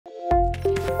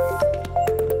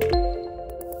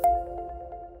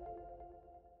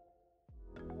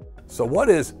So what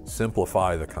is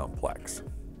simplify the complex?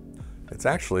 It's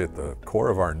actually at the core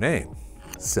of our name,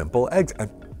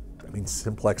 Simplex-IT.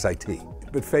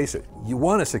 But face it, you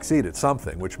want to succeed at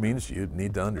something, which means you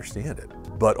need to understand it,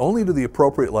 but only to the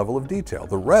appropriate level of detail.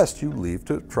 The rest you leave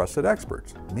to trusted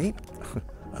experts. Me?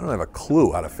 I don't have a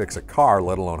clue how to fix a car,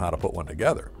 let alone how to put one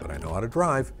together, but I know how to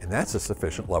drive, and that's a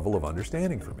sufficient level of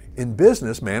understanding for me. In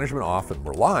business, management often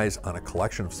relies on a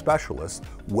collection of specialists,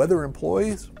 whether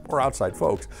employees or outside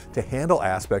folks, to handle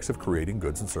aspects of creating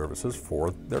goods and services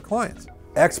for their clients.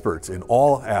 Experts in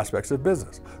all aspects of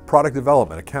business: product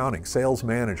development, accounting, sales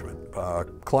management,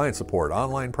 client support,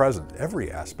 online presence,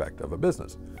 every aspect of a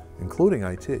business, including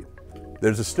IT.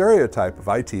 There's a stereotype of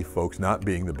IT folks not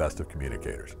being the best of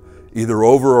communicators, either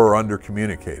over or under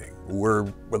communicating.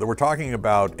 Whether we're talking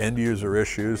about end user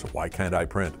issues, why can't I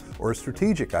print, or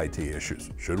strategic IT issues,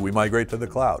 should we migrate to the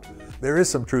cloud? There is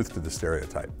some truth to the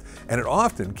stereotype, and it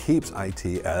often keeps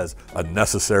IT as a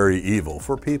necessary evil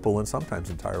for people and sometimes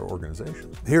entire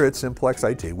organizations. Here at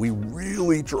Simplex-IT, we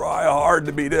really try hard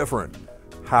to be different.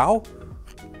 How?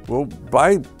 Well,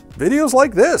 by videos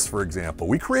like this, for example.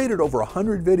 We created over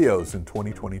 100 videos in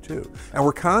 2022, and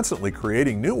we're constantly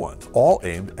creating new ones, all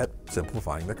aimed at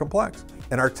simplifying the complex.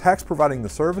 And our techs providing the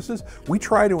services, we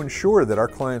try to ensure that our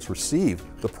clients receive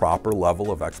the proper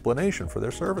level of explanation for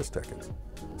their service tickets.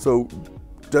 So,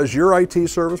 does your IT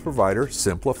service provider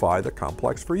simplify the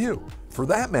complex for you? For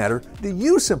that matter, do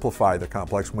you simplify the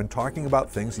complex when talking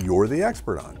about things you're the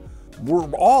expert on? We're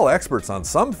all experts on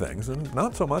some things and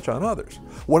not so much on others.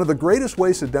 One of the greatest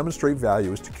ways to demonstrate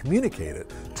value is to communicate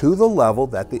it to the level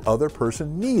that the other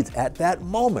person needs at that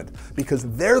moment, because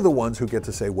they're the ones who get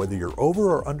to say whether you're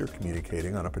over or under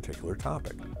communicating on a particular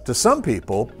topic. To some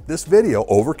people, this video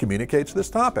over communicates this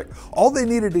topic. All they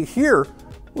needed to hear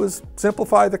was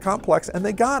simplify the complex, and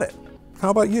they got it.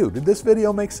 How about you? Did this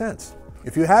video make sense?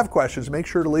 If you have questions, make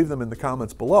sure to leave them in the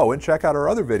comments below and check out our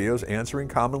other videos answering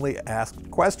commonly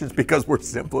asked questions, because we're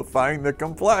simplifying the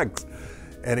complex.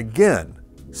 And again,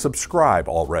 subscribe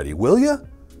already, will you?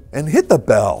 And hit the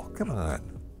bell. Come on.